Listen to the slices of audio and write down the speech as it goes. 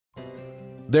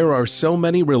There are so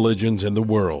many religions in the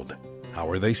world. How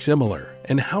are they similar,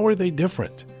 and how are they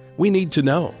different? We need to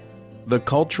know. The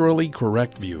culturally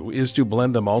correct view is to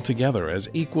blend them all together as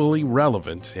equally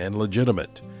relevant and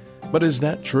legitimate. But is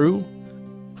that true?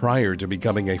 Prior to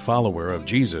becoming a follower of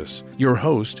Jesus, your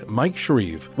host, Mike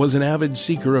Shreve, was an avid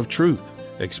seeker of truth,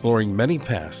 exploring many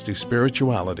paths to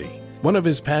spirituality. One of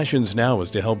his passions now is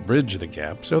to help bridge the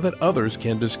gap so that others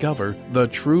can discover the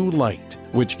true light,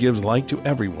 which gives light to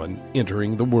everyone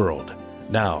entering the world.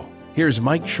 Now, here's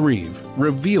Mike Shreve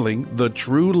revealing the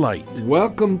true light.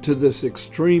 Welcome to this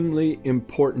extremely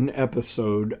important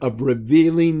episode of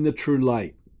Revealing the True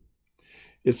Light.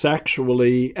 It's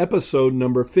actually episode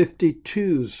number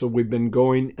 52, so we've been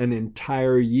going an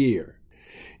entire year.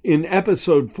 In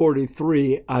episode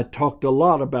 43, I talked a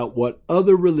lot about what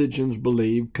other religions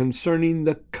believe concerning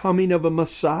the coming of a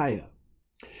Messiah.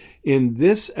 In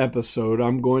this episode,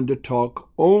 I'm going to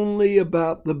talk only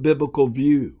about the biblical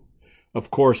view. Of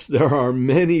course, there are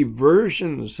many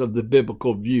versions of the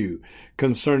biblical view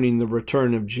concerning the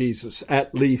return of Jesus,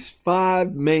 at least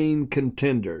 5 main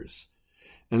contenders.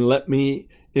 And let me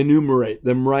enumerate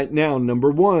them right now. Number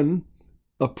 1,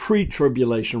 a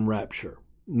pre-tribulation rapture.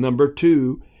 Number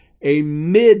 2, a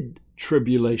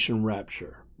mid-tribulation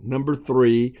rapture. Number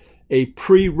 3, a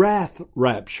pre-wrath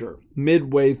rapture,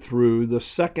 midway through the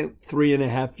second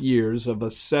 3.5 years of a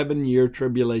 7-year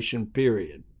tribulation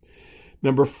period.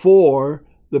 Number 4,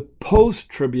 the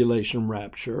post-tribulation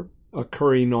rapture,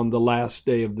 occurring on the last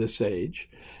day of this age.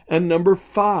 And number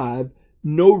 5,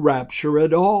 no rapture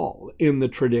at all in the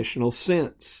traditional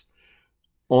sense.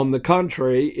 On the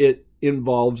contrary, it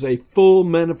involves a full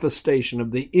manifestation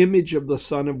of the image of the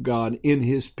Son of God in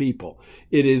his people.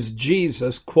 It is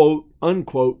Jesus, quote,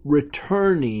 unquote,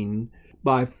 returning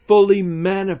by fully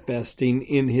manifesting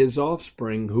in his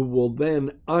offspring, who will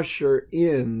then usher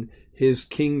in his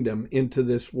kingdom into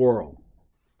this world.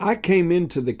 I came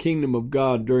into the kingdom of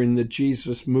God during the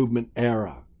Jesus movement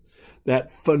era.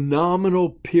 That phenomenal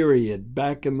period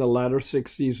back in the latter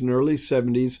 60s and early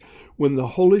 70s when the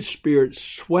Holy Spirit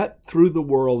swept through the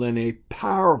world in a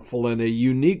powerful and a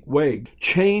unique way,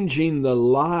 changing the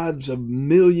lives of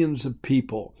millions of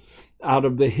people out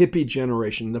of the hippie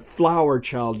generation, the flower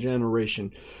child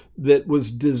generation that was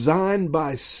designed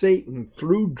by Satan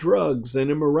through drugs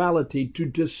and immorality to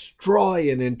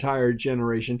destroy an entire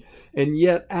generation. And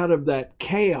yet out of that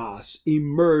chaos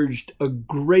emerged a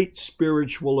great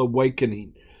spiritual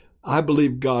awakening. I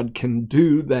believe God can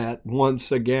do that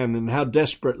once again, and how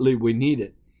desperately we need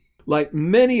it. Like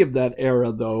many of that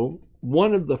era, though,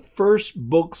 one of the first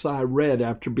books I read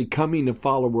after becoming a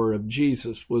follower of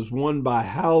Jesus was one by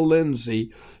Hal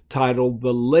Lindsey titled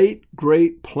The Late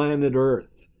Great Planet Earth.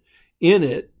 In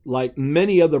it, like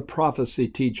many other prophecy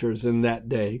teachers in that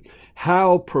day,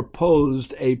 Hal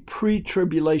proposed a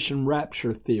pre-tribulation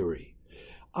rapture theory.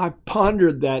 I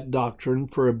pondered that doctrine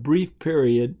for a brief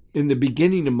period in the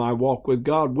beginning of my walk with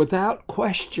God without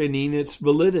questioning its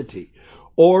validity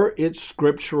or its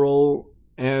scriptural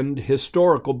and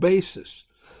historical basis.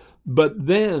 But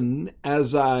then,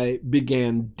 as I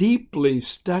began deeply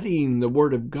studying the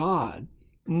Word of God,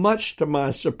 much to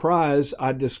my surprise,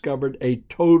 I discovered a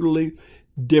totally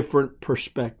different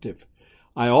perspective.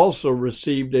 I also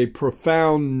received a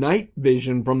profound night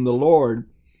vision from the Lord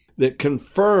that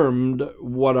confirmed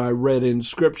what I read in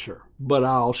Scripture, but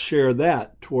I'll share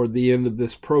that toward the end of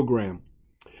this program.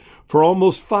 For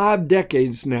almost 5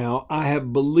 decades now, I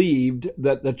have believed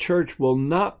that the church will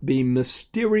not be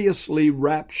mysteriously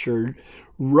raptured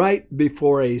right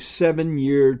before a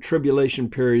 7-year tribulation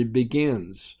period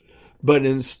begins, but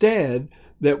instead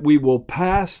that we will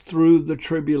pass through the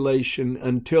tribulation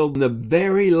until the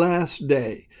very last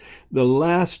day, the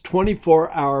last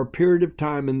 24-hour period of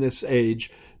time in this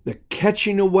age. The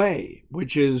catching away,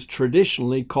 which is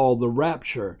traditionally called the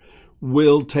rapture,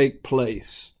 will take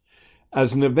place.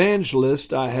 As an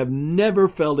evangelist, I have never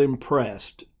felt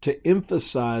impressed to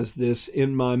emphasize this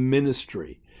in my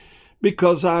ministry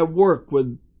because I work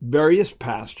with various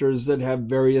pastors that have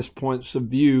various points of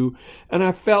view, and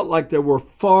I felt like there were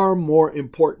far more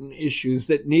important issues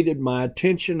that needed my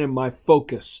attention and my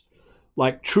focus,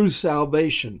 like true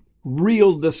salvation,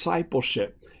 real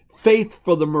discipleship, faith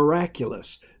for the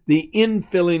miraculous, the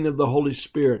infilling of the Holy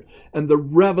Spirit, and the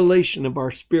revelation of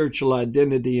our spiritual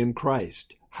identity in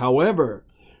Christ. However,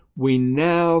 we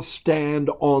now stand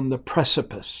on the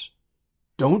precipice.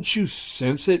 Don't you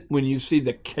sense it when you see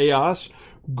the chaos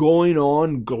going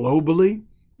on globally?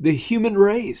 The human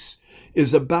race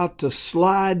is about to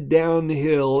slide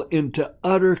downhill into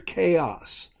utter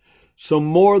chaos. So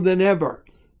more than ever,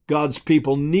 God's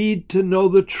people need to know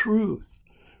the truth.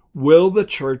 Will the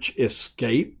church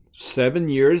escape 7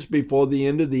 years before the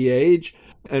end of the age,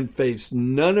 and face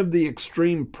none of the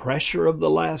extreme pressure of the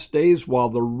last days while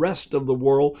the rest of the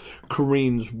world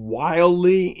careens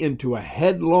wildly into a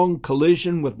headlong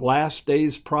collision with last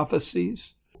days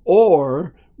prophecies?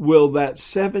 Or will that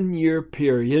 7-year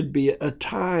period be a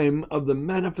time of the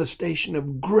manifestation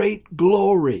of great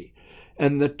glory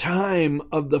and the time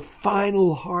of the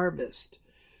final harvest?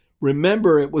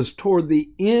 Remember, it was toward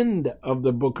the end of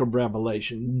the book of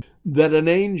Revelation that an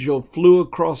angel flew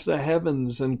across the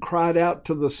heavens and cried out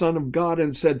to the Son of God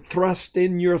and said, "Thrust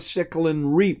in your sickle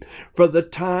and reap, for the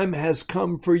time has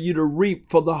come for you to reap,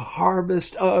 for the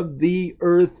harvest of the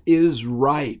earth is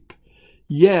ripe."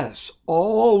 Yes,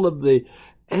 all of the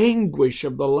anguish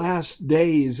of the last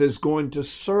days is going to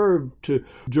serve to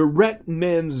direct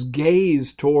men's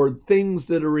gaze toward things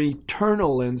that are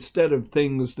eternal instead of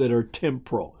things that are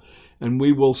temporal. And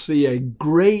we will see a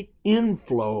great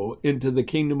inflow into the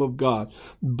kingdom of God.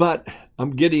 But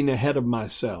I'm getting ahead of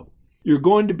myself. You're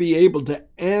going to be able to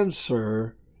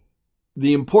answer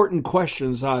the important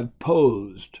questions I've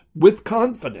posed with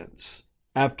confidence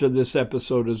after this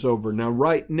episode is over. Now,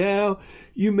 right now,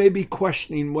 you may be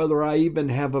questioning whether I even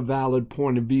have a valid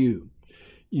point of view.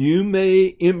 You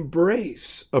may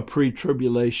embrace a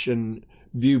pre-tribulation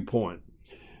viewpoint.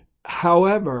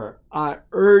 However, I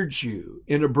urge you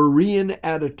in a Berean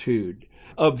attitude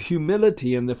of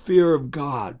humility and the fear of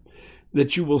God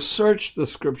that you will search the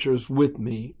scriptures with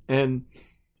me and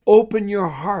open your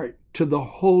heart to the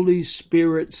Holy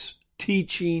Spirit's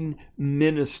teaching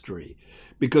ministry,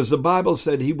 because the Bible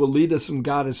said He will lead us and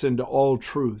guide us into all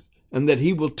truth, and that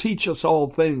He will teach us all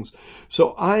things.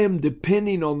 So I am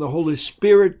depending on the Holy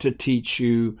Spirit to teach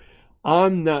you.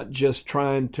 I'm not just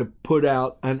trying to put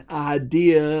out an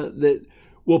idea that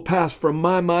will pass from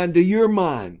my mind to your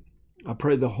mind. I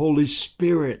pray the Holy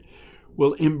Spirit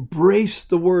will embrace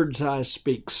the words I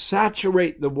speak,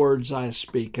 saturate the words I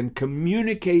speak, and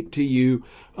communicate to you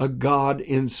a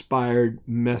God-inspired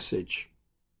message.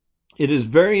 It is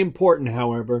very important,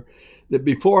 however, that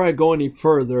before I go any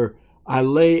further, I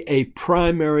lay a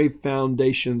primary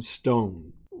foundation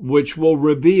stone, which will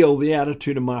reveal the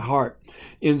attitude of my heart.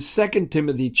 In 2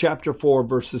 Timothy chapter 4,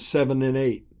 verses 7 and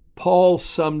 8, Paul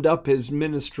summed up his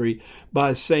ministry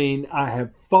by saying, "I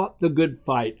have fought the good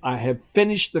fight, I have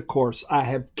finished the course, I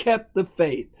have kept the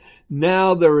faith.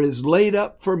 Now there is laid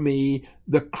up for me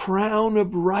the crown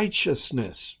of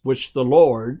righteousness, which the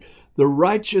Lord, the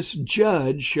righteous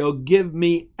judge, shall give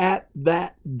me at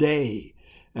that day,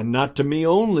 and not to me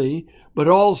only, but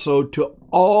also to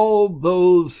all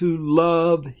those who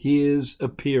love His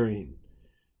appearing."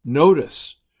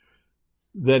 Notice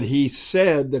that he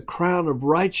said the crown of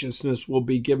righteousness will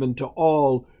be given to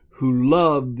all who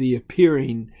love the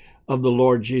appearing of the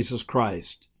Lord Jesus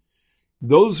Christ.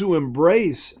 Those who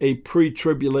embrace a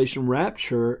pre-tribulation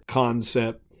rapture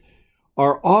concept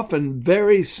are often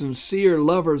very sincere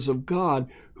lovers of God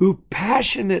who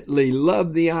passionately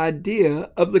love the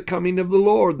idea of the coming of the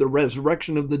Lord, the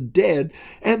resurrection of the dead,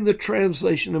 and the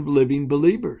translation of living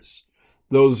believers.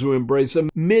 Those who embrace a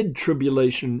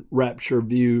mid-tribulation rapture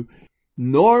view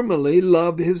normally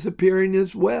love His appearing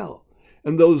as well.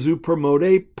 And those who promote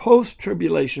a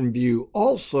post-tribulation view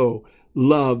also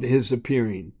love His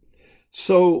appearing.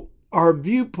 So our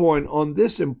viewpoint on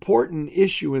this important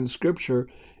issue in Scripture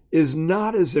is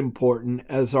not as important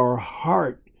as our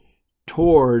heart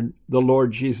toward the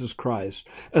Lord Jesus Christ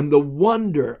and the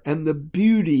wonder and the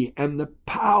beauty and the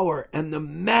power and the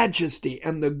majesty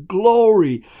and the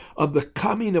glory of the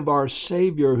coming of our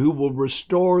Savior, who will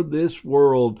restore this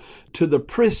world to the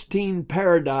pristine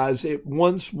paradise it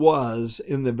once was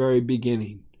in the very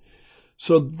beginning.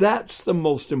 So that's the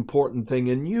most important thing.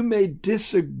 And you may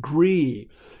disagree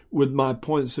with my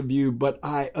points of view, but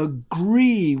I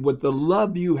agree with the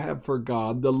love you have for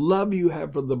God, the love you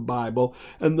have for the Bible,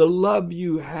 and the love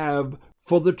you have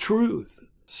for the truth.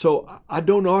 So I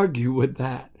don't argue with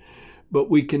that, but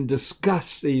we can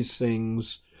discuss these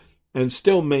things and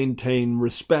still maintain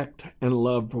respect and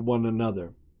love for one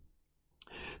another.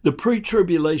 The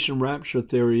pre-tribulation rapture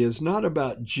theory is not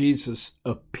about Jesus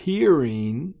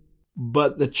appearing,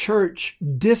 but the church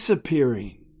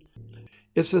disappearing.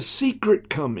 It's a secret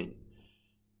coming.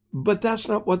 But that's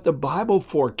not what the Bible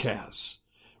forecasts.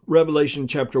 Revelation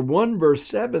chapter 1, verse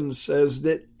 7 says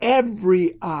that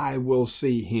every eye will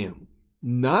see Him.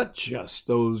 Not just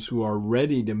those who are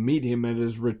ready to meet Him at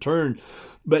His return,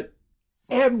 but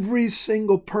every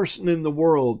single person in the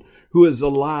world who is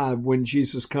alive when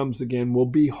Jesus comes again will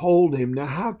behold Him. Now,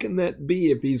 how can that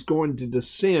be if He's going to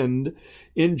descend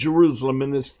in Jerusalem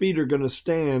and His feet are going to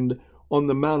stand on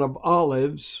the Mount of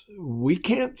Olives, we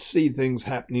can't see things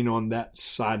happening on that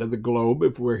side of the globe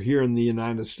if we're here in the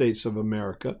United States of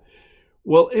America.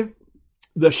 Well, if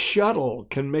the shuttle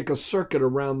can make a circuit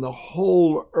around the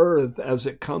whole earth as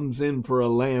it comes in for a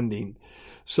landing,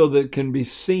 so that it can be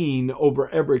seen over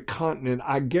every continent,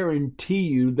 I guarantee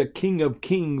you the King of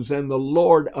Kings and the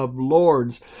Lord of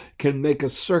Lords can make a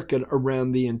circuit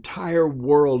around the entire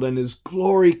world, and his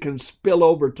glory can spill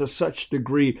over to such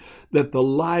degree that the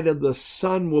light of the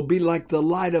sun will be like the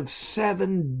light of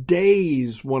 7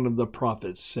 days, one of the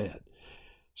prophets said.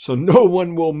 So no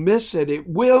one will miss it. It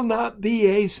will not be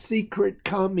a secret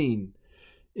coming.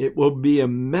 It will be a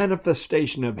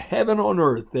manifestation of heaven on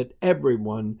earth that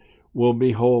everyone will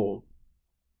behold.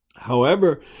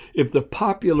 However, if the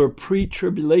popular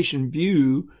pre-tribulation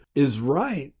view is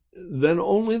right, then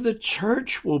only the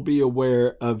church will be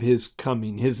aware of his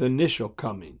coming, his initial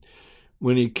coming,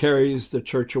 when he carries the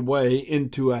church away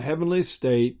into a heavenly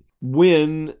state,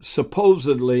 when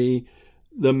supposedly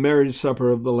the marriage supper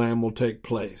of the Lamb will take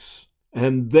place.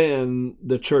 And then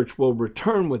the church will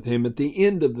return with him at the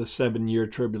end of the 7-year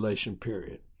tribulation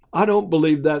period. I don't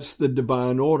believe that's the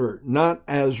divine order, not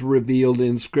as revealed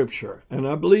in Scripture. And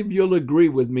I believe you'll agree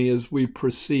with me as we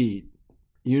proceed.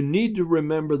 You need to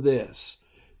remember this.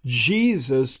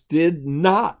 Jesus did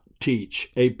not teach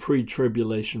a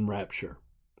pre-tribulation rapture.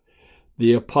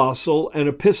 The apostle and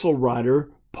epistle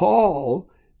writer, Paul,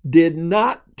 did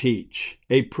not teach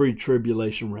a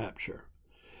pre-tribulation rapture.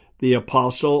 The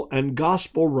apostle and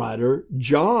gospel writer,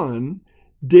 John,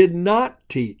 did not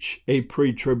teach a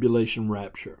pre-tribulation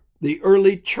rapture. The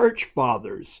early church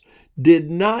fathers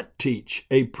did not teach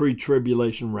a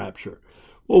pre-tribulation rapture.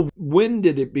 Well, when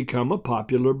did it become a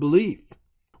popular belief?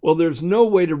 Well, there's no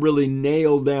way to really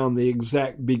nail down the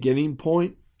exact beginning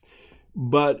point,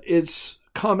 but it's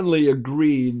commonly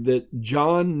agreed that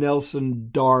John Nelson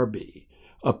Darby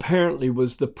apparently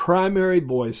was the primary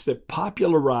voice that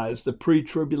popularized the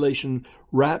pre-tribulation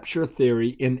rapture theory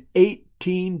in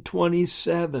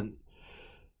 1827.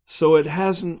 So it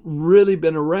hasn't really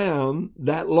been around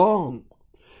that long,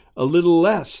 a little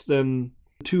less than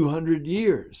 200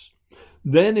 years.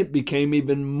 Then it became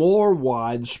even more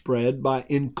widespread by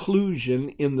inclusion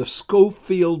in the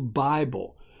Scofield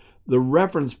Bible, the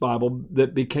reference Bible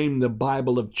that became the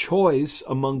Bible of choice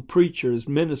among preachers,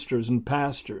 ministers, and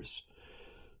pastors.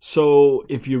 So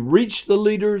if you reach the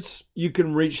leaders, you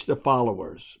can reach the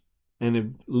followers. And if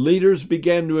leaders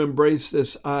began to embrace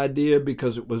this idea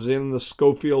because it was in the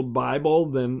Scofield Bible,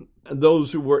 then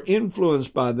those who were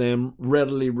influenced by them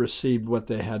readily received what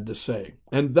they had to say.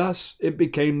 And thus it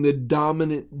became the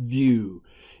dominant view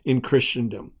in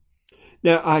Christendom.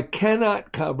 Now, I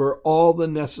cannot cover all the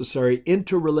necessary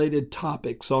interrelated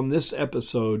topics on this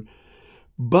episode,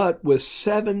 but with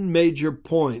 7 major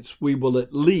points, we will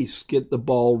at least get the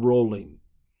ball rolling.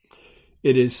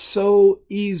 It is so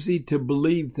easy to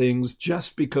believe things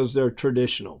just because they're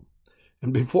traditional.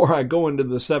 And before I go into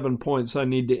the 7 points, I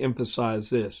need to emphasize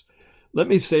this. Let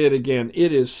me say it again.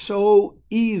 It is so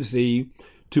easy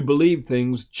to believe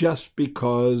things just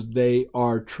because they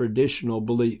are traditional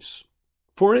beliefs.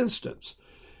 For instance,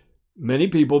 many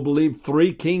people believe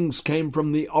 3 kings came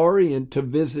from the Orient to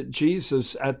visit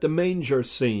Jesus at the manger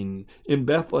scene in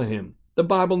Bethlehem. The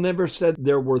Bible never said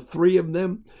there were 3 of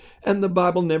them, and the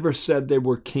Bible never said they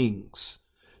were kings.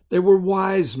 They were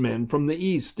wise men from the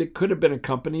East. It could have been a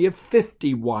company of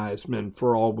 50 wise men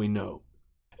for all we know.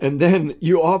 And then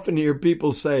you often hear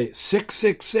people say,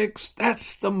 666,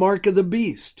 that's the mark of the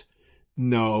beast.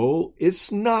 No,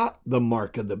 it's not the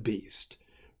mark of the beast.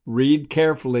 Read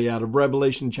carefully out of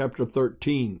Revelation chapter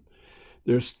 13.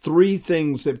 There's 3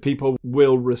 things that people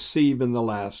will receive in the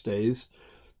last days: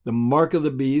 the mark of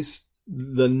the beast,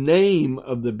 the name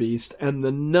of the beast, and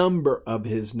the number of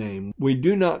his name. We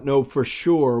do not know for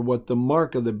sure what the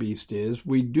mark of the beast is.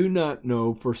 We do not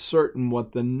know for certain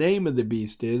what the name of the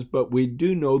beast is, but we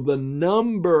do know the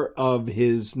number of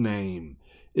his name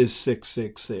is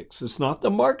 666. It's not the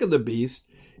mark of the beast,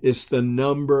 it's the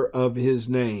number of his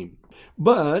name.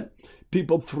 But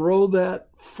people throw that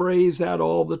phrase out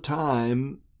all the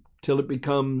time till it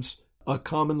becomes a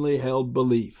commonly held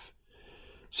belief.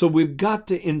 So we've got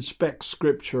to inspect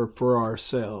Scripture for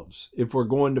ourselves if we're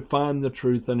going to find the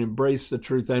truth and embrace the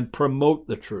truth and promote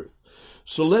the truth.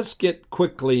 So let's get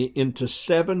quickly into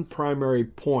 7 primary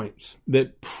points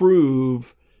that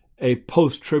prove a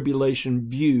post-tribulation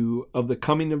view of the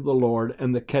coming of the Lord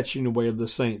and the catching away of the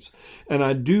saints. And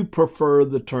I do prefer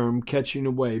the term catching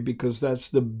away because that's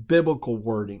the biblical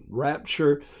wording.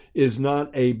 Rapture is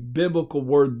not a biblical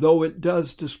word, though it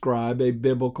does describe a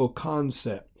biblical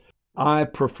concept. I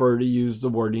prefer to use the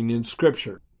wording in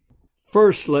Scripture.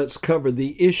 First, let's cover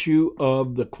the issue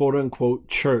of the quote-unquote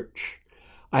church.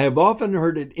 I have often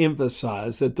heard it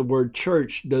emphasized that the word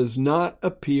church does not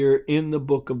appear in the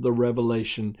book of the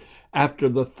Revelation after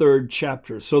the 3rd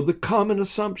chapter. So the common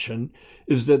assumption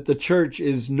is that the church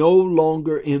is no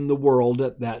longer in the world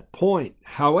at that point.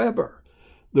 However,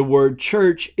 the word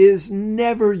church is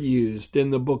never used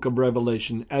in the book of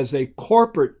Revelation as a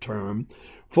corporate term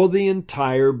for the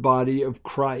entire body of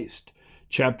Christ.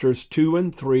 Chapters 2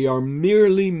 and 3 are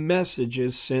merely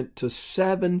messages sent to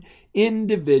 7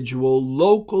 individual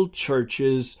local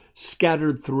churches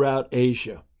scattered throughout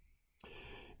Asia.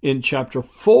 In chapter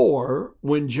 4,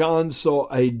 when John saw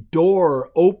a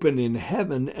door open in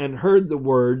heaven and heard the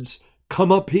words,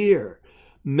 "Come up here,"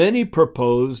 many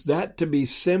propose that to be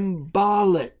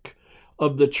symbolic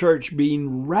of the church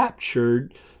being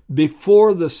raptured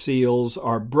before the seals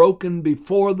are broken,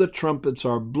 before the trumpets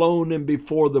are blown, and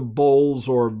before the bowls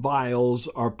or vials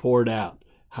are poured out.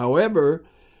 However,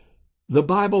 the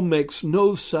Bible makes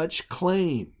no such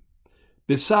claim.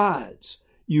 Besides,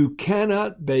 you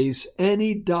cannot base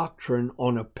any doctrine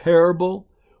on a parable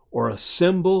or a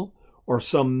symbol or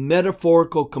some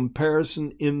metaphorical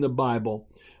comparison in the Bible.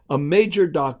 A major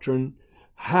doctrine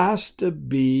has to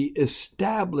be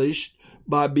established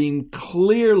by being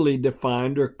clearly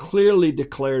defined or clearly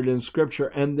declared in Scripture,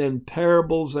 and then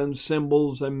parables and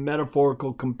symbols and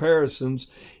metaphorical comparisons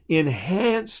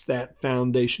enhance that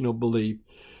foundational belief,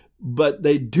 but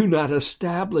they do not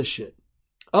establish it.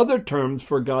 Other terms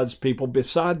for God's people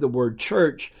beside the word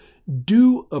church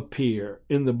do appear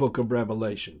in the book of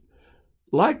Revelation,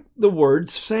 like the word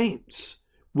saints.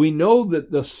 We know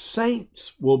that the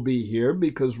saints will be here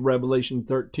because Revelation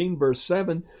 13 verse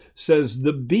 7 says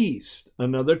the beast,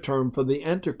 another term for the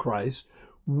Antichrist,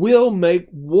 will make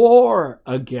war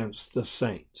against the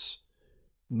saints.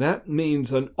 That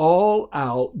means an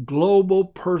all-out global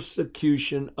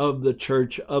persecution of the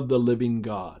church of the living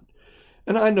God.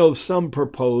 And I know some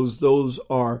propose those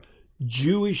are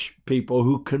Jewish people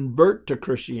who convert to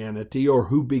Christianity or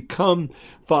who become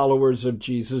followers of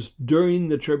Jesus during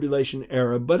the tribulation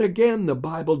era. But again, the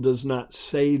Bible does not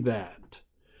say that.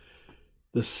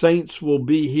 The saints will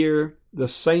be here, the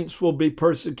saints will be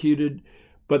persecuted,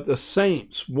 but the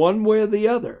saints, one way or the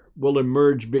other, will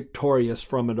emerge victorious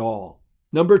from it all.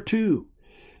 Number 2,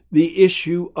 the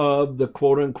issue of the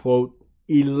quote-unquote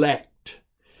elect.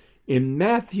 In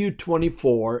Matthew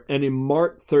 24 and in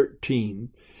Mark 13,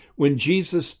 when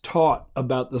Jesus taught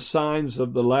about the signs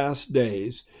of the last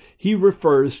days, he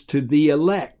refers to the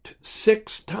elect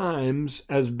 6 times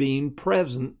as being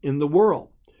present in the world.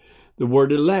 The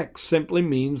word elect simply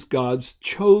means God's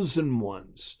chosen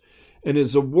ones, and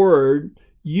is a word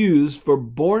used for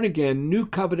born-again New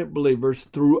Covenant believers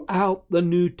throughout the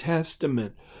New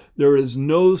Testament. There is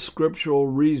no scriptural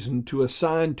reason to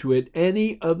assign to it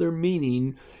any other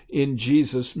meaning in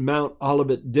Jesus' Mount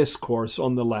Olivet discourse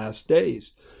on the last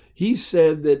days. He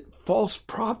said that false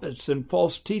prophets and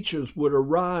false teachers would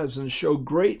arise and show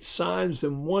great signs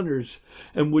and wonders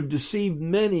and would deceive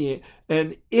many.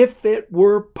 And if it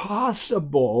were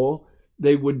possible,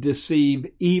 they would deceive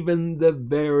even the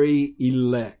very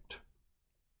elect.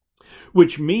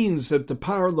 Which means that the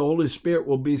power of the Holy Spirit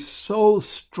will be so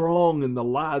strong in the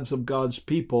lives of God's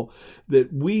people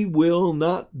that we will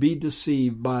not be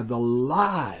deceived by the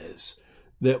lies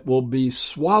that will be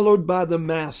swallowed by the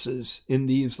masses in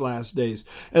these last days.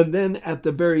 And then at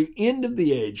the very end of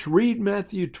the age, read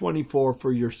Matthew 24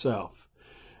 for yourself.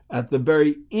 At the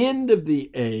very end of the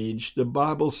age, the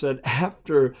Bible said,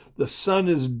 after the sun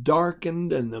is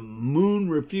darkened and the moon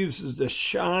refuses to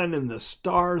shine and the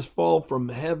stars fall from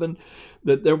heaven,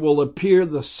 that there will appear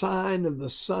the sign of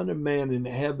the Son of Man in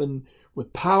heaven.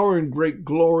 With power and great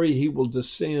glory he will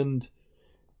descend.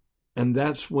 And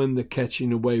that's when the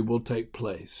catching away will take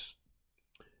place.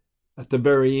 At the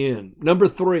very end. Number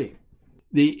 3,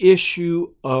 the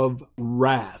issue of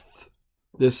wrath.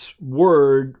 This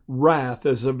word, wrath,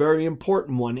 is a very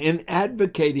important one. In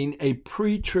advocating a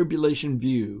pre-tribulation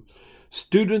view,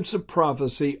 students of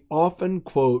prophecy often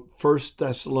quote 1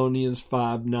 Thessalonians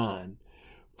 5:9.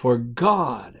 For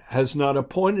God has not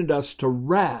appointed us to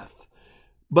wrath,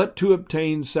 but to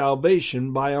obtain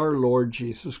salvation by our Lord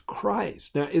Jesus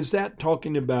Christ. Now, is that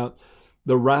talking about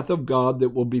the wrath of God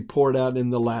that will be poured out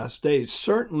in the last days?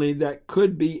 Certainly, that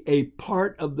could be a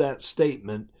part of that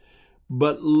statement,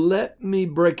 but let me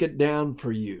break it down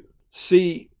for you.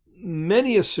 See,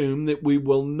 many assume that we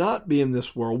will not be in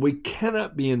this world. We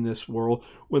cannot be in this world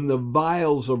when the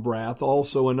vials of wrath,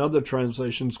 also in other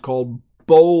translations called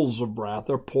bowls of wrath,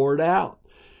 are poured out.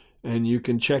 And you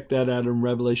can check that out in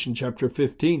Revelation chapter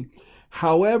 15.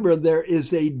 However, there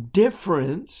is a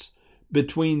difference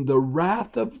between the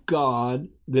wrath of God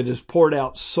that is poured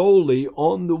out solely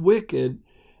on the wicked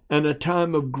and a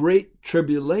time of great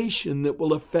tribulation that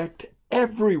will affect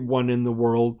everyone in the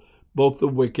world, both the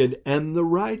wicked and the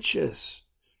righteous.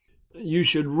 You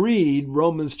should read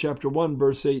Romans chapter 1,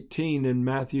 verse 18 and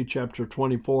Matthew chapter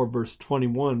 24, verse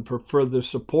 21 for further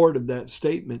support of that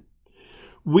statement.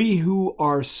 We who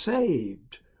are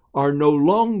saved are no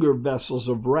longer vessels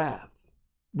of wrath.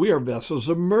 We are vessels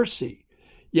of mercy.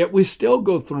 Yet we still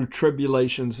go through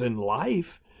tribulations in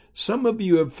life. Some of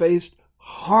you have faced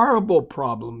horrible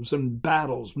problems and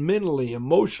battles mentally,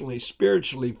 emotionally,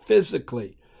 spiritually,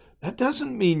 physically. That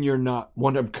doesn't mean you're not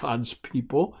one of God's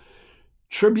people.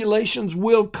 Tribulations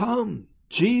will come.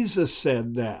 Jesus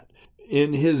said that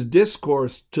in his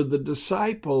discourse to the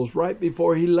disciples right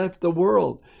before he left the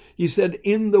world. He said,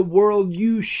 in the world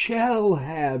you shall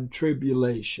have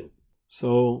tribulation.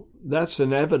 So that's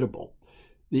inevitable.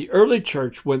 The early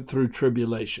church went through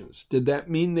tribulations. Did that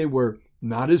mean they were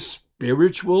not as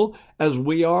spiritual as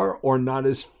we are or not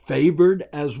as favored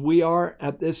as we are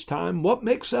at this time? What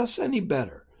makes us any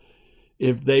better?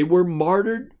 If they were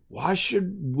martyred, why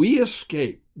should we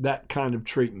escape that kind of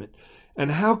treatment?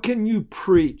 And how can you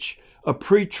preach a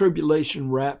pre-tribulation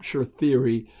rapture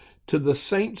theory to the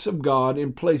saints of God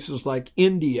in places like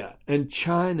India and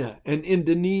China and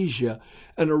Indonesia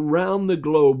and around the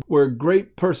globe where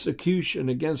great persecution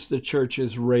against the church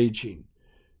is raging?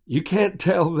 You can't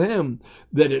tell them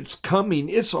that it's coming.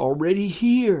 It's already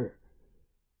here.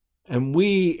 And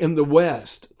we in the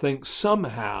West think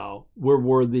somehow we're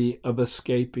worthy of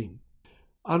escaping.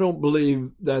 I don't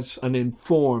believe that's an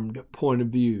informed point of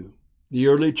view. The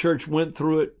early church went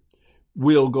through it.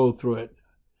 We'll go through it.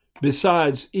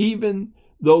 Besides, even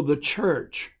though the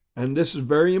church, and this is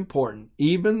very important,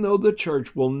 even though the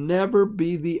church will never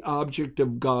be the object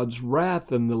of God's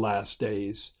wrath in the last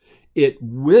days, it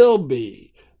will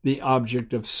be the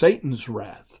object of Satan's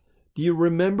wrath. Do you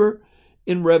remember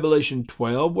in Revelation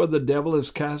 12 where the devil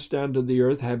is cast down to the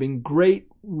earth having great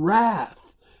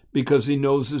wrath because he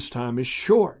knows his time is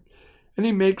short, and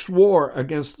he makes war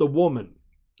against the woman?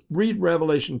 Read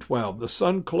Revelation 12, the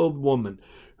sun-clothed woman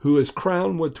who is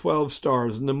crowned with 12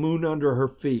 stars and the moon under her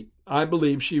feet. I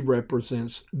believe she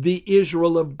represents the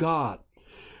Israel of God,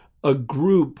 a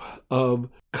group of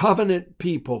covenant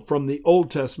people from the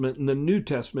Old Testament and the New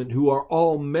Testament who are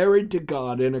all married to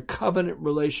God in a covenant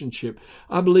relationship.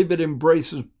 I believe it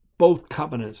embraces both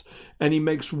covenants, and he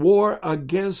makes war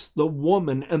against the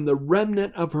woman and the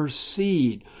remnant of her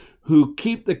seed who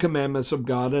keep the commandments of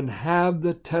God and have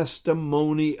the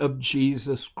testimony of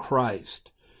Jesus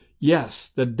Christ. Yes,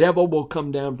 the devil will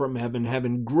come down from heaven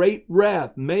having great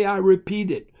wrath. May I repeat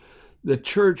it? The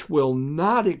church will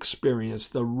not experience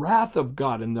the wrath of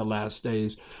God in the last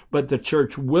days, but the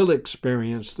church will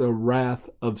experience the wrath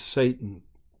of Satan.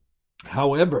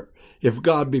 However, if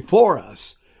God be for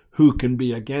us, who can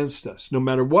be against us? No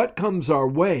matter what comes our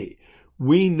way,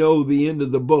 we know the end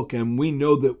of the book and we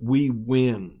know that we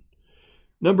win.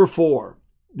 Number 4,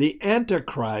 the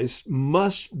Antichrist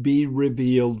must be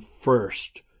revealed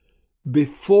first,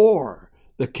 before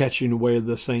the catching away of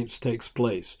the saints takes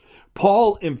place.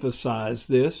 Paul emphasized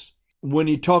this when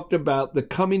he talked about the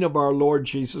coming of our Lord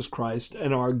Jesus Christ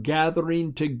and our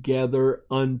gathering together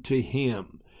unto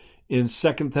him in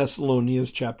 2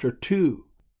 Thessalonians chapter 2.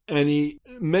 And he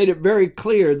made it very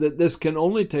clear that this can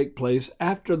only take place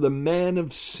after the man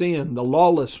of sin, the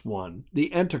lawless one,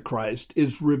 the Antichrist,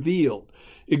 is revealed,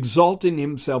 exalting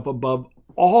himself above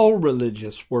all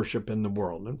religious worship in the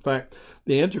world. In fact,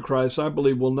 the Antichrist, I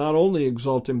believe, will not only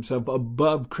exalt himself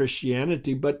above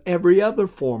Christianity, but every other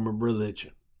form of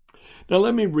religion. Now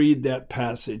let me read that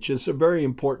passage. It's a very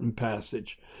important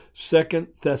passage. 2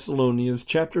 Thessalonians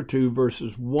chapter 2,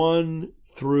 verses 1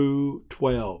 through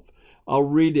 12. I'll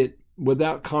read it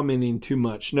without commenting too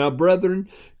much. Now, brethren,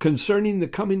 concerning the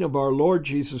coming of our Lord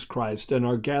Jesus Christ and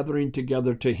our gathering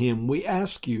together to him, we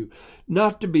ask you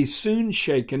not to be soon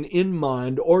shaken in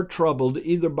mind or troubled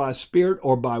either by spirit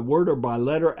or by word or by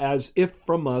letter, as if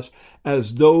from us,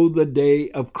 as though the day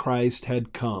of Christ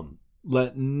had come.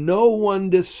 Let no one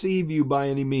deceive you by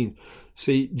any means.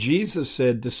 See, Jesus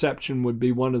said deception would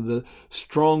be one of the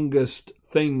strongest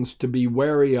things to be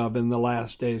wary of in the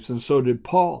last days, and so did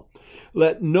Paul.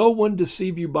 Let no one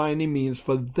deceive you by any means,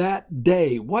 for that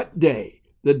day, what day?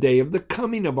 The day of the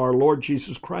coming of our Lord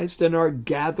Jesus Christ and our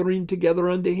gathering together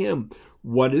unto him,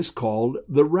 what is called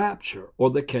the rapture, or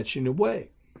the catching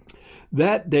away.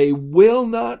 That day will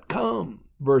not come,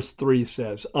 verse 3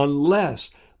 says, unless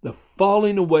the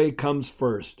falling away comes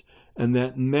first, And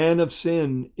that man of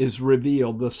sin is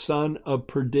revealed, the son of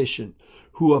perdition,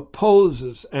 who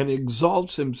opposes and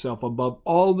exalts himself above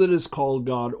all that is called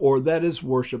God or that is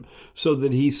worship, so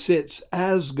that he sits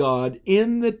as God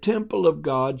in the temple of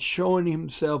God, showing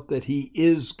himself that he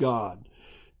is God.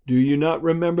 Do you not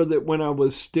remember that when I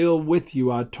was still with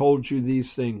you, I told you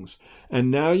these things? And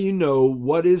now you know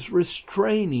what is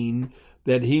restraining,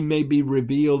 that he may be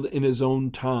revealed in his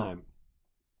own time.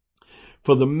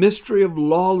 For the mystery of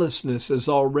lawlessness is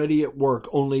already at work.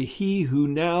 Only he who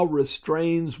now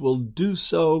restrains will do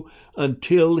so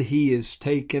until he is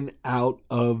taken out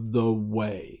of the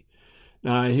way.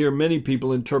 Now, I hear many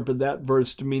people interpret that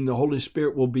verse to mean the Holy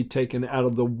Spirit will be taken out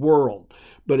of the world.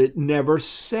 But it never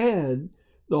said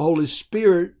the Holy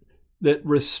Spirit that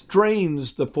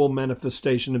restrains the full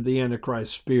manifestation of the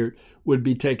Antichrist spirit would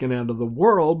be taken out of the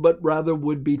world, but rather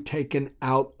would be taken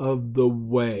out of the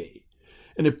way.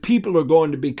 And if people are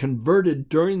going to be converted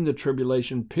during the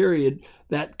tribulation period,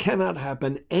 that cannot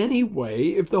happen anyway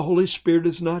if the Holy Spirit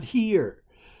is not here.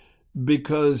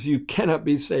 Because you cannot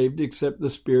be saved except the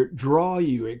Spirit draw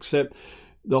you, except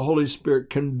the Holy Spirit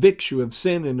convicts you of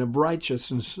sin and of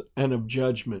righteousness and of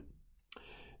judgment.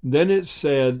 Then it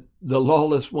said, the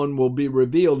lawless one will be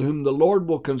revealed, whom the Lord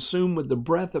will consume with the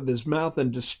breath of his mouth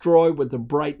and destroy with the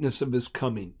brightness of his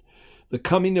coming. The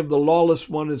coming of the lawless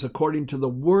one is according to the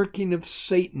working of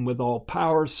Satan with all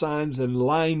power, signs, and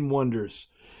lying wonders,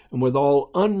 and with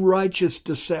all unrighteous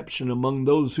deception among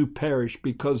those who perish,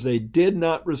 because they did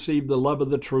not receive the love of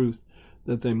the truth,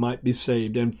 that they might be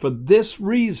saved. And for this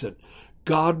reason,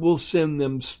 God will send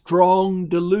them strong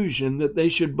delusion, that they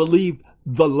should believe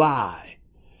the lie,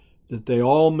 that they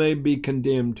all may be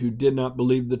condemned who did not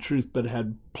believe the truth, but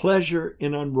had pleasure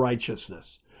in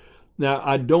unrighteousness. Now,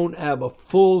 I don't have a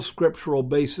full scriptural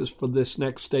basis for this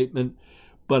next statement,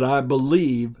 but I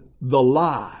believe the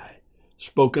lie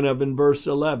spoken of in verse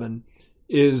 11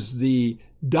 is the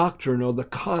doctrine or the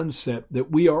concept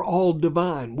that we are all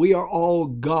divine. We are all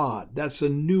God. That's a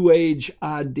New Age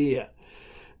idea,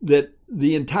 that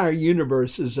the entire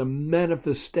universe is a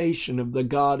manifestation of the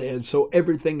Godhead, so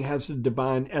everything has a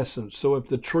divine essence. So if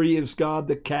the tree is God,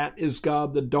 the cat is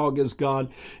God, the dog is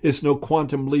God, it's no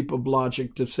quantum leap of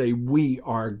logic to say we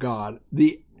are God.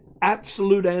 The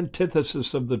absolute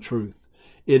antithesis of the truth.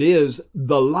 It is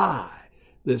the lie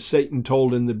that Satan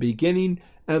told in the beginning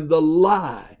and the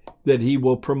lie that he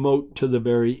will promote to the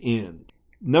very end.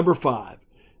 Number 5.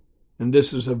 And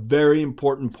this is a very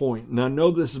important point. And I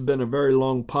know this has been a very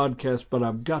long podcast, but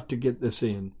I've got to get this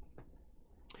in.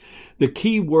 The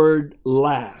key word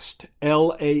last,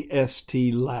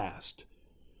 L-A-S-T, last.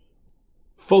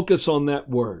 Focus on that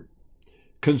word.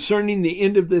 Concerning the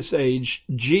end of this age,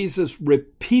 Jesus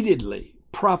repeatedly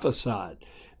prophesied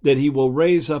that he will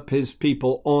raise up his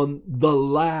people on the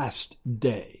last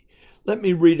day. Let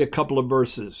me read a couple of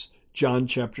verses. John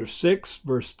chapter 6,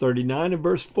 verse 39 and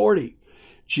verse 40.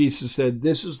 Jesus said,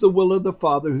 "This is the will of the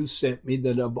Father who sent me,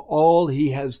 that of all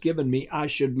he has given me, I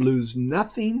should lose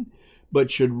nothing,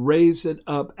 but should raise it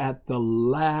up at the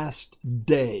last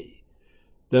day."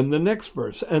 Then the next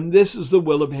verse, "And this is the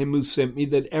will of him who sent me,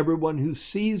 that everyone who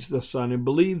sees the Son and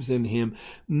believes in him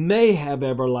may have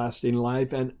everlasting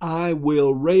life, and I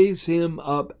will raise him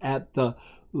up at the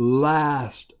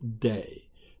last day."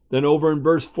 Then over in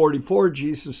verse 44,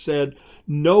 Jesus said,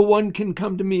 "No one can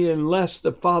come to me unless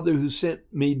the Father who sent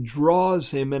me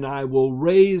draws him, and I will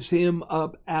raise him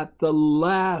up at the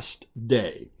last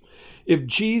day." If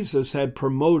Jesus had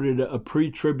promoted a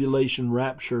pre-tribulation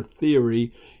rapture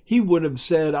theory, he would have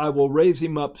said, "I will raise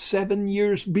him up 7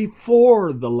 years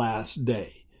before the last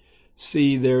day."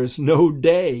 See, there's no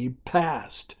day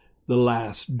past the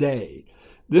last day.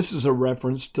 This is a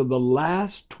reference to the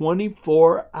last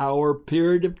 24-hour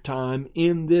period of time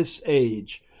in this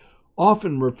age,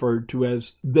 often referred to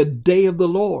as the day of the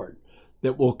Lord,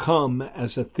 that will come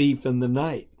as a thief in the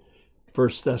night.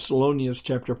 1 Thessalonians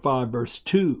chapter 5, verse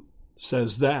 2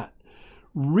 says that.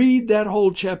 Read that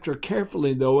whole chapter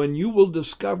carefully, though, and you will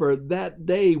discover that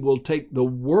day will take the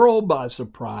world by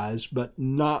surprise, but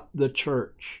not the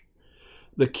church.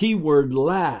 The key word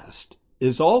last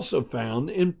is also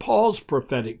found in Paul's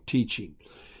prophetic teaching.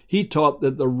 He taught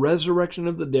that the resurrection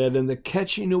of the dead and the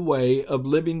catching away of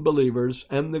living believers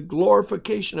and the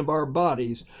glorification of our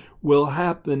bodies will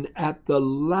happen at the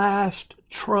last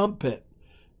trumpet,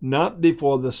 not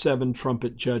before the 7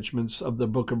 trumpet judgments of the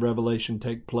book of Revelation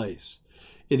take place.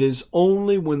 It is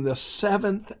only when the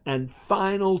 7th and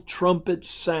final trumpet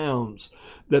sounds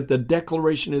that the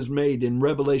declaration is made in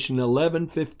Revelation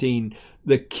 11:15,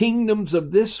 "The kingdoms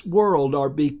of this world are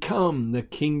become the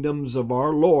kingdoms of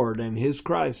our Lord and his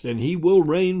Christ, and he will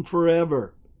reign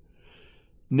forever."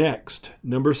 Next,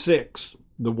 number 6,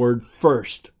 the word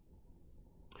first.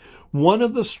 One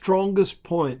of the strongest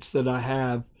points that I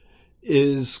have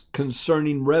is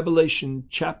concerning Revelation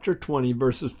chapter 20,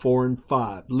 verses 4 and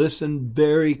 5. Listen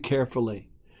very carefully.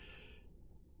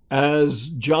 As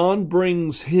John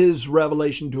brings his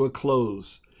revelation to a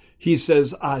close, he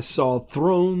says, I saw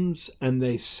thrones, and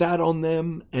they sat on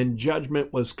them, and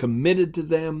judgment was committed to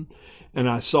them. And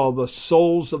I saw the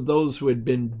souls of those who had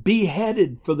been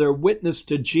beheaded for their witness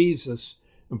to Jesus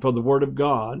and for the word of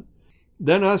God.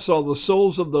 Then I saw the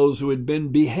souls of those who had been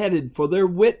beheaded for their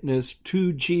witness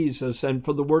to Jesus and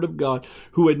for the word of God,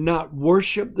 who had not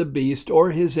worshipped the beast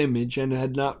or his image, and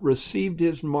had not received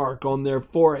his mark on their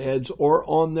foreheads or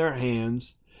on their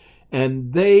hands.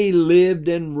 And they lived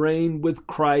and reigned with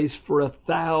Christ for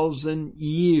 1,000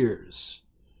 years.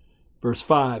 Verse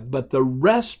 5, but the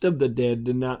rest of the dead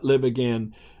did not live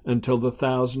again until the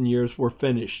 1,000 years were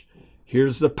finished.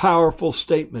 Here's the powerful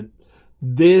statement.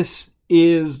 This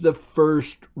is the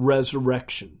first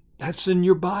resurrection. That's in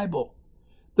your Bible.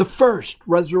 The first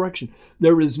resurrection.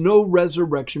 There is no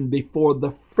resurrection before the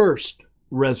first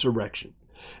resurrection.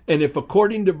 And if,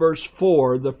 according to verse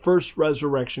 4, the first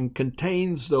resurrection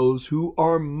contains those who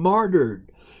are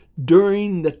martyred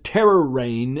during the terror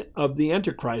reign of the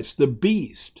Antichrist, the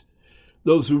beast,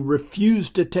 those who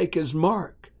refuse to take his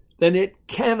mark, then it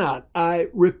cannot, I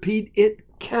repeat,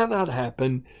 it cannot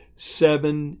happen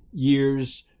 7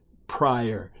 years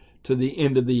prior to the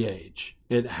end of the age.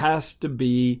 It has to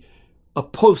be a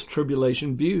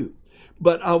post-tribulation view.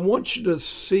 But I want you to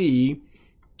see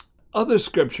other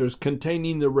scriptures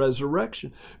containing the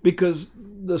resurrection, because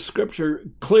the scripture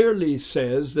clearly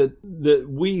says that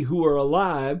we who are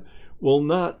alive will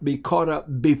not be caught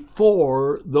up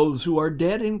before those who are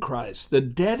dead in Christ. The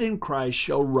dead in Christ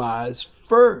shall rise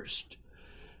first,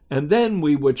 and then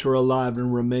we which are alive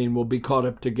and remain will be caught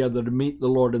up together to meet the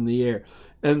Lord in the air.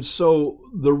 And so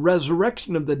the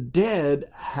resurrection of the dead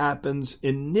happens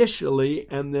initially,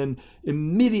 and then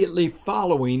immediately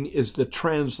following is the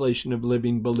translation of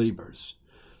living believers.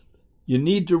 You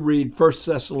need to read 1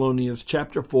 Thessalonians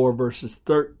chapter 4, verses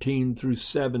 13 through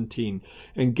 17,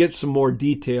 and get some more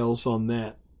details on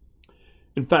that.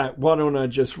 In fact, why don't I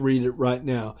just read it right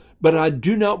now? But I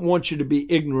do not want you to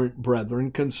be ignorant,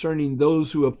 brethren, concerning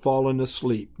those who have fallen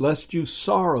asleep, lest you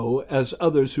sorrow as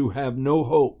others who have no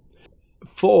hope.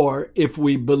 For if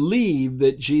we believe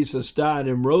that Jesus died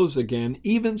and rose again,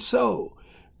 even so,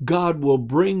 God will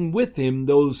bring with him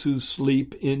those who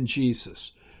sleep in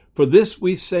Jesus. For this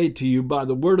we say to you by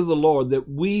the word of the Lord, that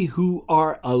we who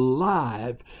are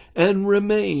alive and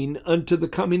remain unto the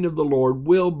coming of the Lord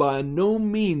will by no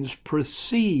means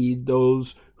precede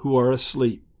those who are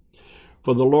asleep.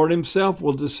 For the Lord himself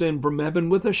will descend from heaven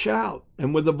with a shout,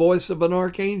 and with the voice of an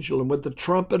archangel, and with the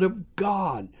trumpet of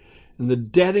God. And the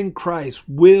dead in Christ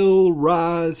will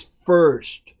rise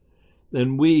first.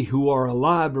 Then we who are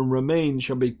alive and remain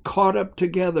shall be caught up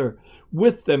together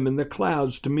with them in the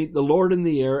clouds to meet the Lord in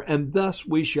the air, and thus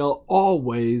we shall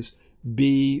always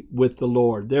be with the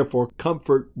Lord. Therefore,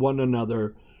 comfort one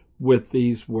another with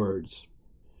these words.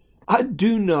 I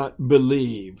do not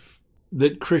believe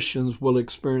that Christians will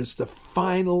experience the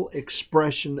final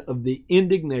expression of the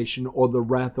indignation or the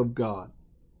wrath of God.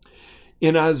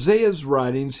 In Isaiah's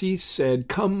writings, he said,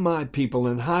 Come, my people,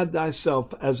 and hide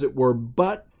thyself, as it were,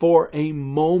 but for a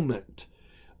moment,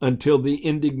 until the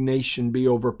indignation be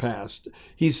overpast.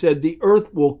 He said, the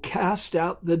earth will cast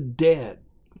out the dead.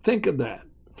 Think of that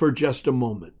for just a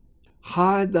moment.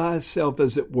 Hide thyself,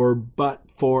 as it were, but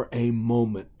for a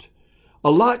moment.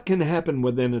 A lot can happen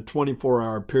within a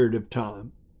 24-hour period of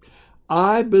time.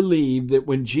 I believe that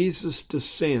when Jesus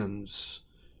descends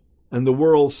and the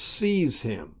world sees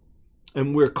him,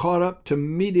 and we're caught up to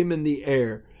meet him in the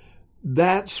air,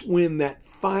 that's when that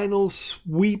final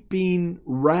sweeping,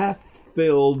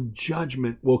 wrath-filled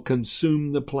judgment will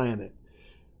consume the planet.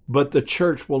 But the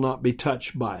church will not be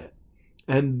touched by it.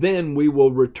 And then we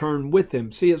will return with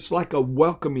him. See, it's like a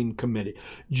welcoming committee.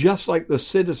 Just like the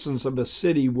citizens of a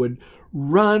city would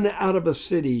run out of a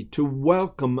city to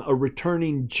welcome a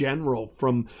returning general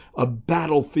from a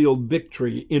battlefield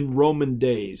victory in Roman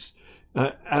days.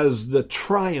 As the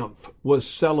triumph was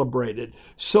celebrated,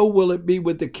 so will it be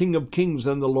with the King of Kings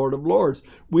and the Lord of Lords.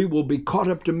 We will be caught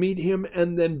up to meet him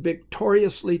and then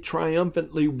victoriously,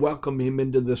 triumphantly welcome him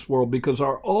into this world, because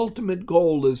our ultimate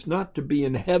goal is not to be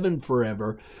in heaven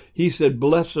forever. He said,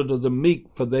 Blessed are the meek,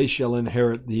 for they shall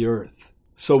inherit the earth.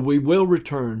 So we will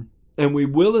return, and we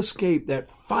will escape that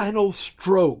final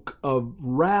stroke of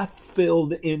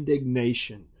wrath-filled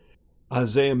indignation.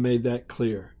 Isaiah made that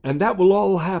clear. And that will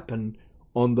all happen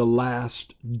on the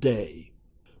last day.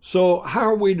 So how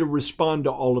are we to respond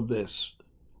to all of this?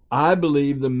 I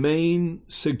believe the main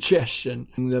suggestion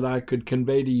that I could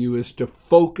convey to you is to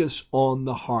focus on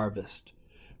the harvest.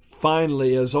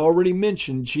 Finally, as already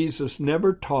mentioned, Jesus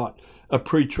never taught a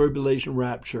pre-tribulation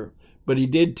rapture, but he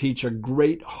did teach a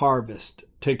great harvest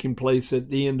taking place at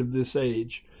the end of this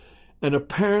age, and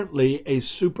apparently a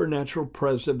supernatural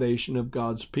preservation of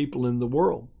God's people in the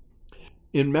world.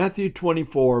 In Matthew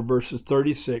 24, verses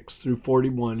 36 through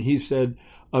 41, he said,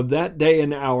 "Of that day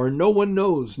and hour no one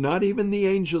knows, not even the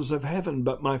angels of heaven,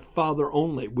 but my Father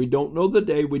only. We don't know the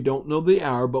day, we don't know the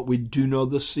hour, but we do know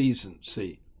the season."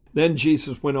 See? Then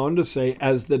Jesus went on to say,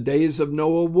 "As the days of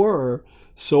Noah were,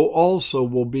 so also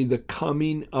will be the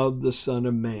coming of the Son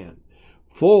of Man.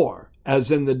 For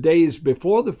as in the days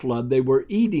before the flood, they were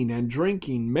eating and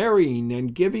drinking, marrying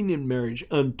and giving in marriage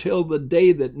until the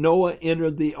day that Noah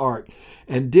entered the ark,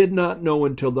 and did not know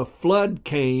until the flood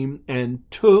came and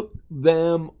took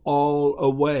them all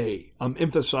away." I'm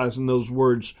emphasizing those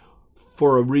words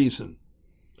for a reason.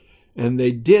 And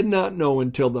they did not know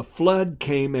until the flood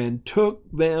came and took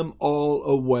them all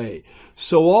away.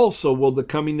 So also will the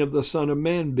coming of the Son of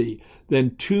Man be.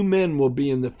 Then 2 men will be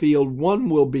in the field, one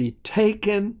will be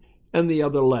taken and the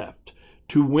other left.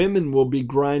 2 women will be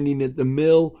grinding at the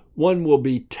mill, one will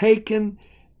be taken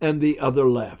and the other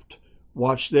left.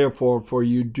 Watch therefore, for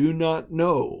you do not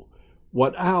know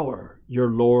what hour your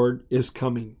Lord is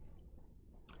coming.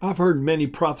 I've heard many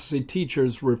prophecy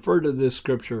teachers refer to this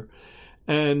scripture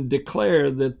and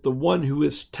declare that the one who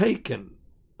is taken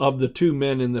of the 2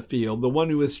 men in the field, the one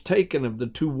who is taken of the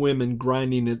 2 women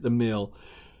grinding at the mill,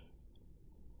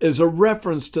 is a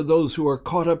reference to those who are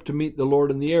caught up to meet the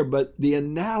Lord in the air. But the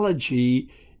analogy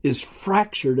is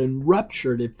fractured and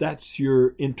ruptured, if that's your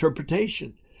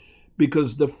interpretation,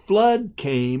 because the flood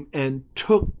came and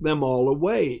took them all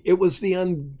away. It was the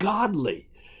ungodly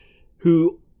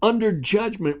who, under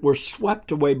judgment, were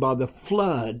swept away by the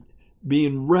flood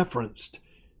being referenced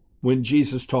when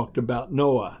Jesus talked about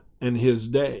Noah and his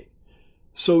day.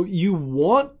 So you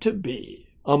want to be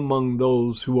among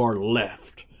those who are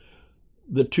left.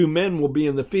 The 2 men will be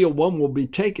in the field, one will be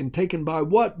taken. Taken by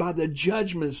what? By the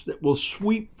judgments that will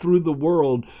sweep through the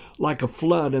world like a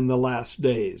flood in the last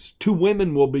days. 2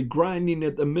 women will be grinding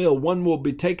at the mill, one will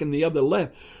be taken, the other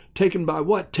left. Taken by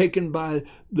what? Taken by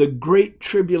the great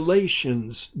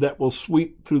tribulations that will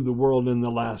sweep through the world in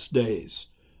the last days.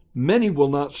 Many will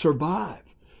not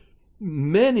survive.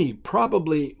 Many,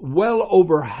 probably well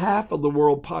over half of the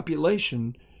world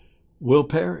population, will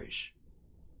perish.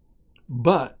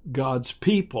 But God's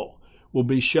people will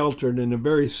be sheltered in a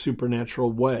very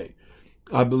supernatural way.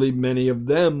 I believe many of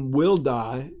them will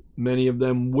die. Many of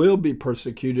them will be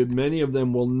persecuted. Many of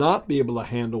them will not be able to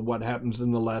handle what happens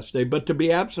in the last day. But to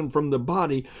be absent from the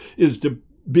body is to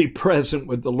be present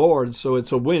with the Lord. So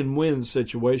it's a win-win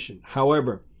situation.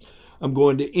 However, I'm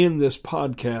going to end this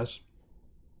podcast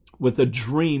with a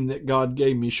dream that God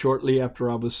gave me shortly after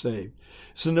I was saved.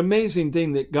 It's an amazing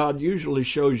thing that God usually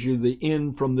shows you the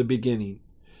end from the beginning.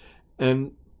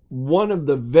 And one of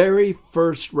the very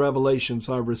first revelations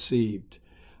I received,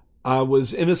 I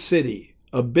was in a city,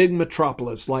 a big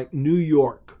metropolis like New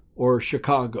York or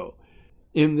Chicago.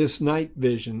 In this night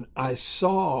vision, I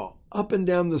saw up and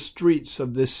down the streets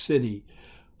of this city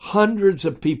hundreds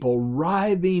of people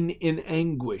writhing in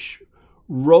anguish,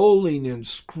 rolling and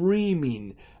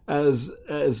screaming as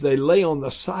they lay on the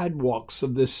sidewalks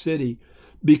of this city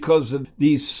because of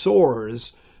these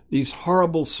sores, these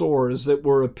horrible sores that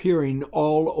were appearing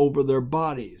all over their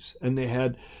bodies, and they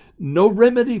had no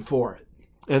remedy for it.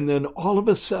 And then all of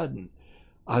a sudden,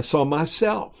 I saw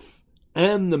myself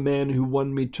and the man who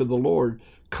won me to the Lord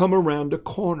come around a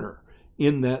corner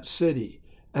in that city,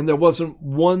 and there wasn't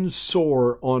one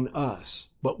sore on us,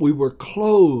 but we were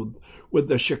clothed with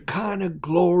the Shekinah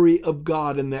glory of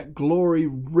God, and that glory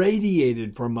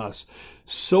radiated from us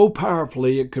so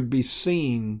powerfully it could be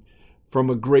seen from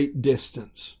a great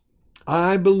distance.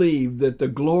 I believe that the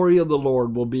glory of the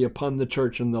Lord will be upon the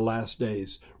church in the last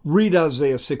days. Read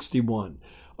Isaiah 61.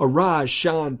 Arise,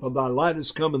 shine, for thy light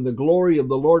is come, and the glory of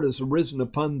the Lord is arisen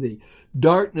upon thee.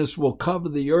 Darkness will cover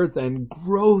the earth, and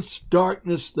gross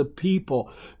darkness the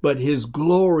people, but his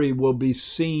glory will be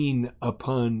seen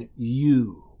upon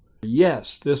you.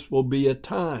 Yes, this will be a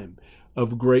time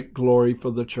of great glory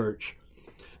for the church.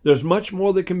 There's much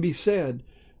more that can be said.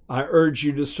 I urge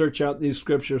you to search out these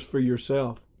scriptures for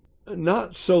yourself,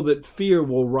 not so that fear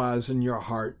will rise in your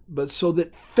heart, but so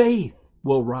that faith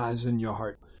will rise in your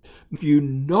heart. If you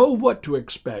know what to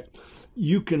expect,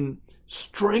 you can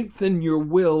strengthen your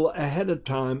will ahead of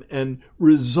time and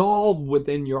resolve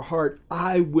within your heart,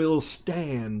 I will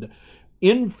stand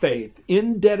in faith,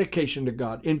 in dedication to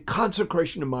God, in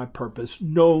consecration to my purpose,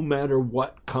 no matter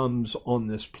what comes on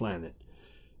this planet.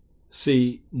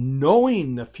 See,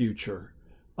 knowing the future,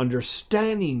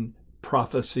 understanding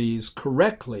prophecies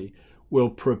correctly, will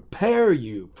prepare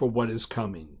you for what is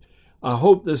coming. I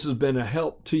hope this has been a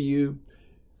help to you.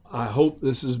 I hope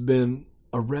this has been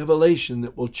a revelation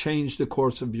that will change the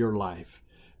course of your life.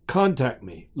 Contact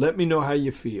me. Let me know how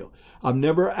you feel. I've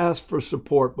never asked for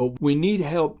support, but we need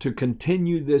help to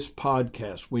continue this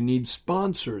podcast. We need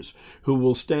sponsors who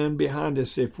will stand behind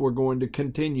us if we're going to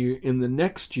continue in the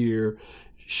next year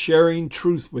sharing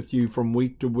truth with you from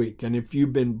week to week. And if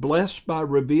you've been blessed by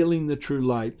revealing the true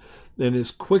light, then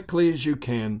as quickly as you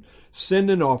can, send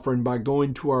an offering by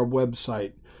going to our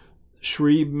website,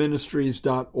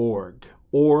 shreveministries.org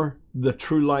or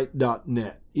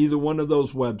thetruelight.net. Either one of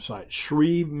those websites,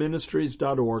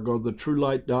 shreveministries.org or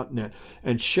thetruelight.net,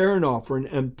 and share an offering,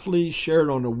 and please share it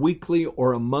on a weekly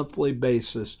or a monthly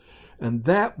basis. And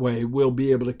that way we'll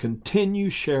be able to continue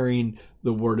sharing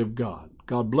the Word of God.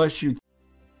 God bless you.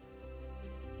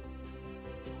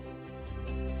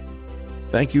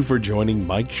 Thank you for joining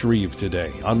Mike Shreve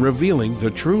today on Revealing the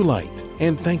True Light,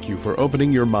 and thank you for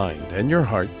opening your mind and your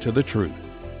heart to the truth.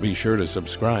 Be sure to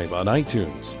subscribe on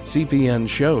iTunes,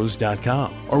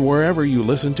 cpnshows.com, or wherever you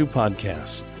listen to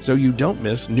podcasts so you don't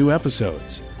miss new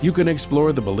episodes. You can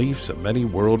explore the beliefs of many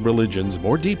world religions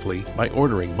more deeply by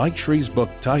ordering Mike Shreve's book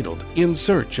titled In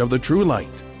Search of the True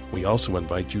Light. We also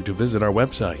invite you to visit our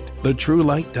website,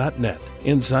 thetruelight.net,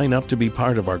 and sign up to be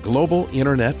part of our global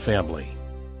internet family.